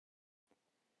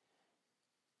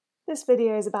This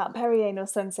video is about perianal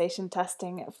sensation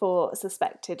testing for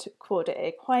suspected Cauda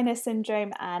Equina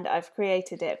Syndrome, and I've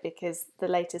created it because the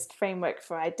latest framework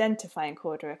for identifying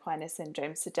Cauda Equina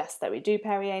Syndrome suggests that we do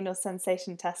perianal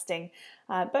sensation testing,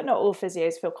 but not all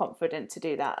physios feel confident to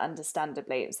do that,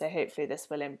 understandably, so hopefully this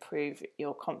will improve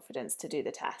your confidence to do the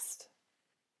test.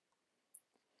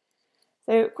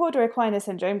 So Cauda Equina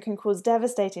Syndrome can cause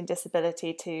devastating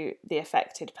disability to the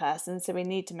affected person, so we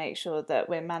need to make sure that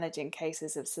we're managing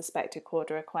cases of suspected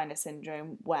Cauda Equina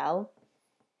Syndrome well.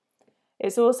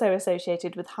 It's also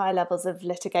associated with high levels of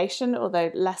litigation,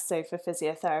 although less so for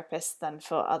physiotherapists than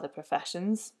for other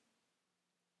professions.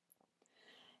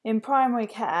 In primary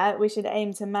care, we should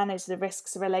aim to manage the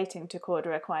risks relating to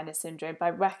Cauda Equina Syndrome by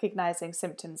recognising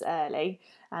symptoms early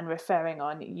and referring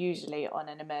on, usually on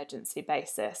an emergency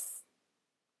basis.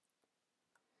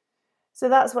 So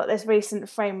that's what this recent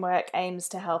framework aims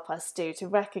to help us do, to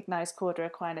recognise Cauda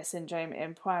Equina Syndrome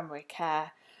in primary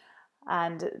care.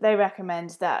 And they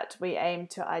recommend that we aim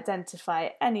to identify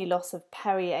any loss of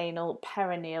perianal,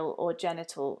 perineal or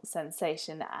genital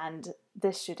sensation, and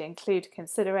this should include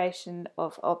consideration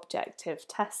of objective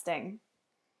testing.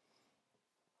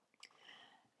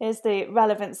 Here's the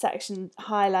relevant section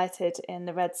highlighted in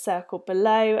the red circle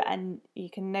below, and you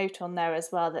can note on there as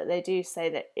well that they do say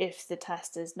that if the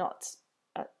test is not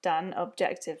done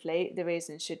objectively, the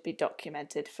reason should be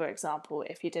documented, for example,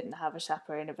 if you didn't have a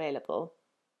chaperone available.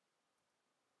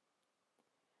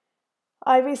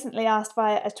 I recently asked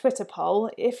via a Twitter poll,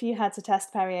 if you had to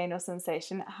test perianal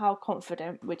sensation, how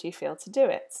confident would you feel to do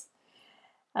it?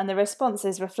 And the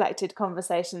responses reflected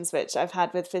conversations which I've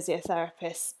had with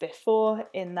physiotherapists before,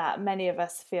 in that many of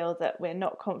us feel that we're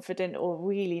not confident or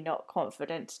really not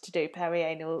confident to do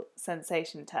perianal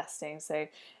sensation testing, so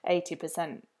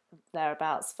 80%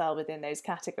 thereabouts fell within those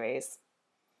categories.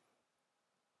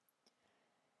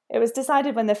 It was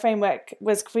decided when the framework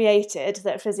was created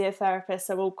that physiotherapists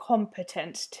are all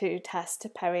competent to test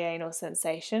perianal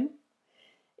sensation,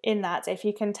 in that if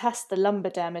you can test the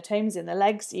lumbar dermatomes in the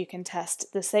legs, you can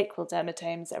test the sacral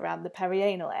dermatomes around the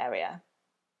perianal area.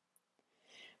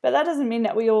 But that doesn't mean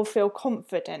that we all feel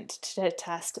confident to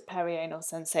test perianal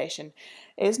sensation.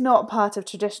 It's not part of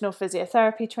traditional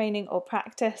physiotherapy training or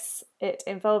practice. It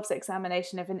involves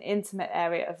examination of an intimate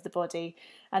area of the body,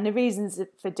 and the reasons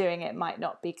for doing it might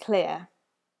not be clear.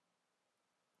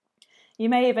 You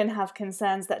may even have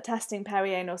concerns that testing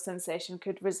perianal sensation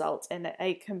could result in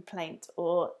a complaint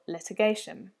or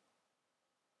litigation.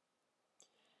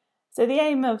 So the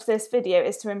aim of this video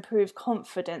is to improve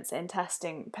confidence in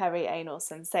testing perianal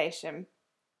sensation.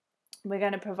 We're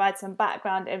going to provide some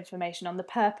background information on the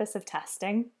purpose of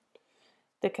testing,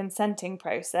 the consenting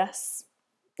process,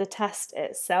 the test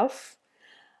itself,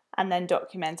 and then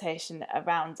documentation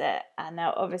around it. And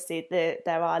now obviously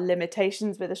there are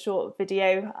limitations with a short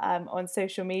video on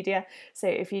social media, so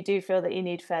if you do feel that you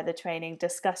need further training,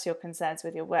 discuss your concerns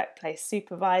with your workplace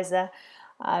supervisor.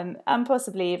 And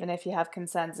possibly even if you have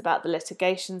concerns about the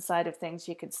litigation side of things,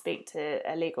 you could speak to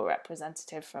a legal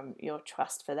representative from your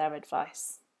trust for their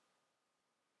advice.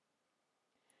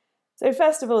 So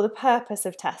first of all, the purpose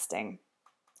of testing.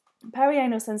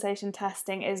 Perianal sensation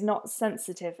testing is not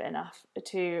sensitive enough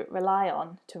to rely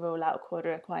on to rule out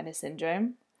Cauda Equina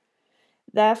Syndrome.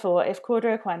 Therefore, if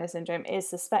Cauda Equina Syndrome is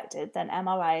suspected, then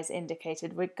MRI is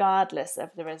indicated regardless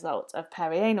of the result of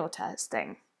perianal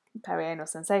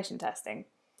sensation testing.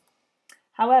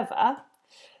 However,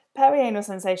 perianal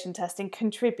sensation testing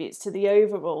contributes to the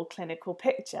overall clinical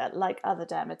picture like other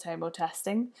dermatomal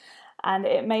testing, and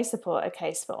it may support a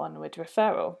case for onward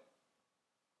referral.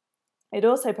 It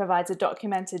also provides a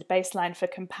documented baseline for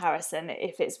comparison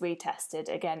if it's retested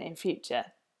again in future.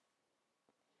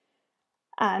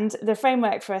 And the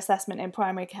framework for assessment in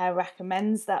primary care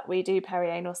recommends that we do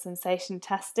perianal sensation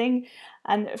testing,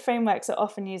 and frameworks are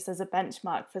often used as a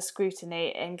benchmark for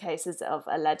scrutiny in cases of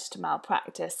alleged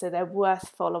malpractice, so they're worth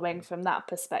following from that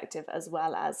perspective as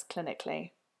well as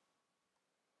clinically.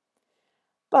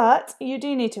 But you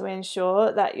do need to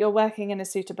ensure that you're working in a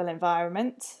suitable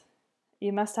environment,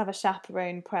 you must have a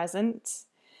chaperone present,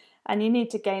 and you need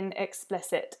to gain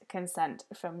explicit consent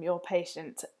from your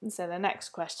patient. So the next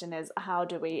question is, how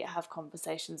do we have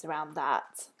conversations around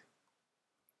that?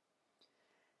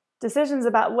 Decisions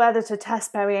about whether to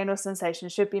test perianal sensation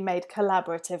should be made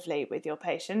collaboratively with your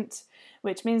patient,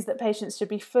 which means that patients should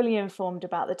be fully informed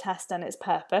about the test and its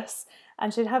purpose,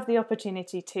 and should have the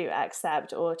opportunity to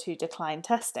accept or to decline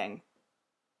testing.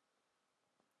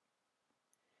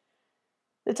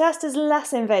 The test is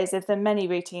less invasive than many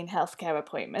routine healthcare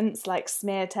appointments, like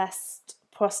smear tests,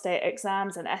 prostate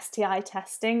exams and STI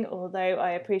testing, although I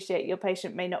appreciate your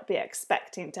patient may not be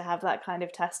expecting to have that kind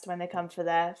of test when they come for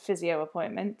their physio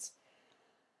appointment.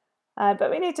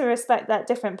 But we need to respect that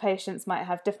different patients might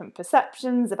have different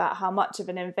perceptions about how much of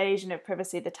an invasion of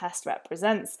privacy the test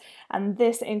represents, and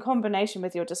this, in combination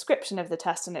with your description of the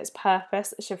test and its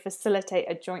purpose, should facilitate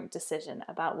a joint decision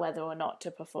about whether or not to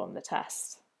perform the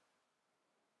test.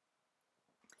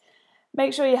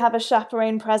 Make sure you have a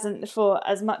chaperone present for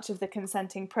as much of the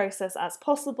consenting process as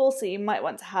possible, so you might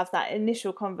want to have that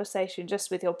initial conversation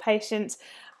just with your patient,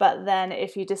 but then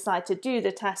if you decide to do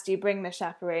the test, you bring the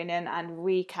chaperone in and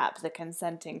recap the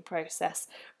consenting process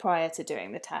prior to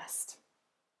doing the test.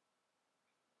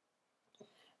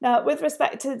 Now, with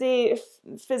respect to the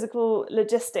physical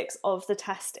logistics of the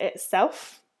test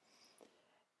itself,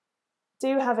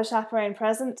 do have a chaperone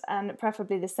present and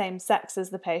preferably the same sex as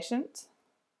the patient.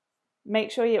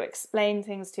 Make sure you explain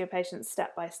things to your patients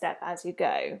step by step as you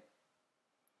go.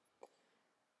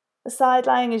 The side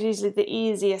lying is usually the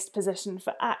easiest position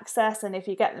for access, and if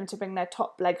you get them to bring their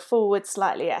top leg forward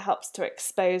slightly, it helps to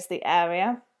expose the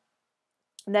area.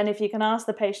 And then if you can ask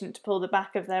the patient to pull the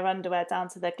back of their underwear down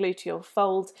to their gluteal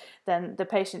fold, then the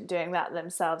patient doing that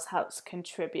themselves helps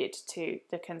contribute to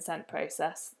the consent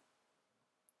process.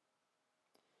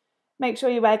 Make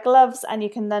sure you wear gloves, and you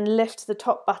can then lift the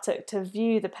top buttock to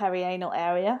view the perianal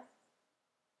area.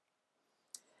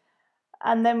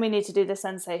 And then we need to do the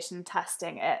sensation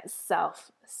testing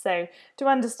itself. So to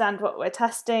understand what we're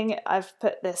testing, I've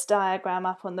put this diagram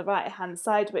up on the right hand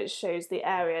side which shows the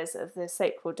areas of the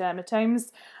sacral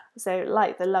dermatomes. So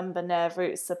like the lumbar nerve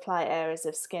roots supply areas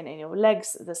of skin in your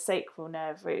legs, the sacral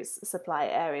nerve roots supply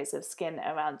areas of skin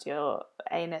around your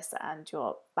anus and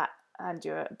your back and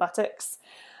your buttocks.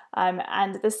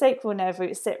 And the sacral nerve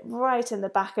roots sit right in the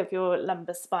back of your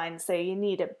lumbar spine, so you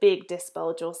need a big disc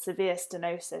bulge or severe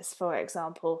stenosis, for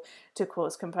example, to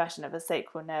cause compression of a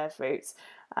sacral nerve root.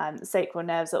 Sacral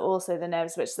nerves are also the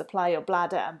nerves which supply your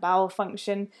bladder and bowel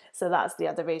function, so that's the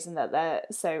other reason that they're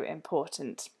so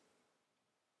important.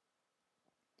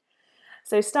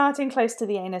 So starting close to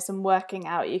the anus and working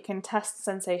out, you can test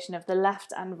sensation of the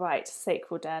left and right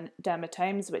sacral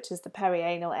dermatomes, which is the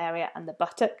perianal area and the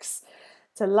buttocks.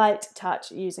 To light touch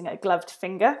using a gloved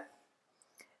finger.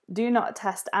 Do not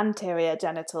test anterior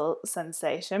genital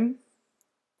sensation.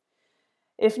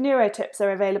 If neurotips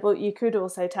are available, you could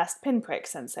also test pinprick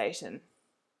sensation.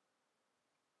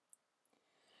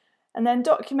 And then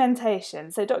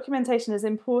documentation. So documentation is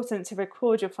important to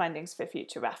record your findings for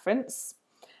future reference,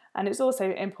 and it's also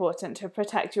important to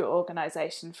protect your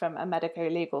organisation from a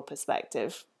medico-legal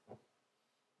perspective.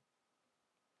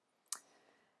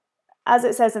 As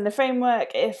it says in the framework,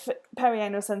 if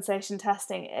perianal sensation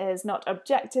testing is not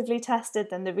objectively tested,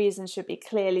 then the reason should be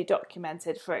clearly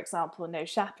documented. For example, no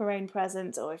chaperone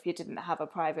present, or if you didn't have a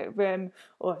private room,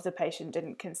 or if the patient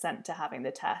didn't consent to having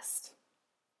the test.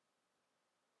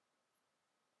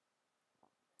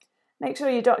 Make sure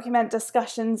you document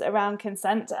discussions around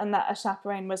consent and that a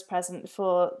chaperone was present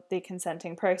for the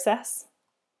consenting process.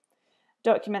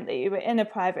 Document that you were in a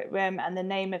private room and the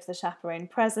name of the chaperone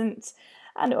present,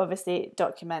 and obviously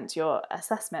document your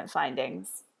assessment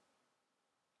findings.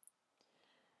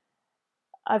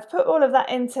 I've put all of that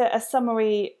into a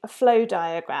summary flow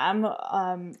diagram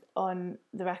on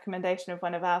the recommendation of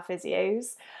one of our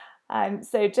physios.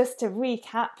 So just to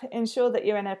recap, ensure that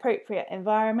you're in an appropriate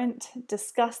environment,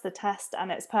 discuss the test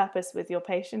and its purpose with your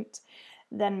patient,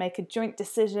 then make a joint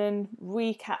decision,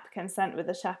 recap consent with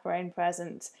the chaperone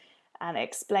present, and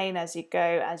explain as you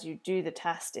go, as you do the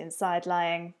test in side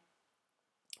lying.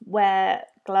 Wear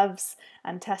gloves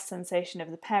and test sensation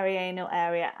of the perianal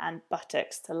area and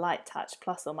buttocks to light touch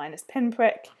plus or minus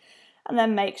pinprick, and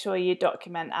then make sure you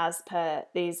document as per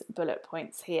these bullet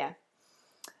points here.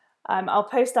 I'll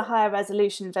post a higher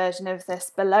resolution version of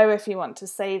this below if you want to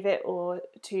save it or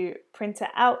to print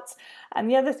it out. And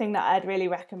the other thing that I'd really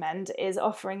recommend is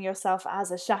offering yourself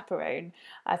as a chaperone.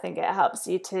 I think it helps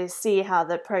you to see how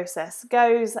the process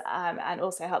goes and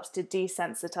also helps to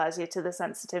desensitize you to the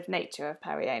sensitive nature of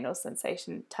perianal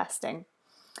sensation testing.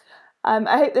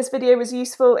 I hope this video was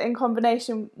useful in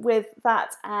combination with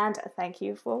that, and thank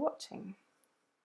you for watching.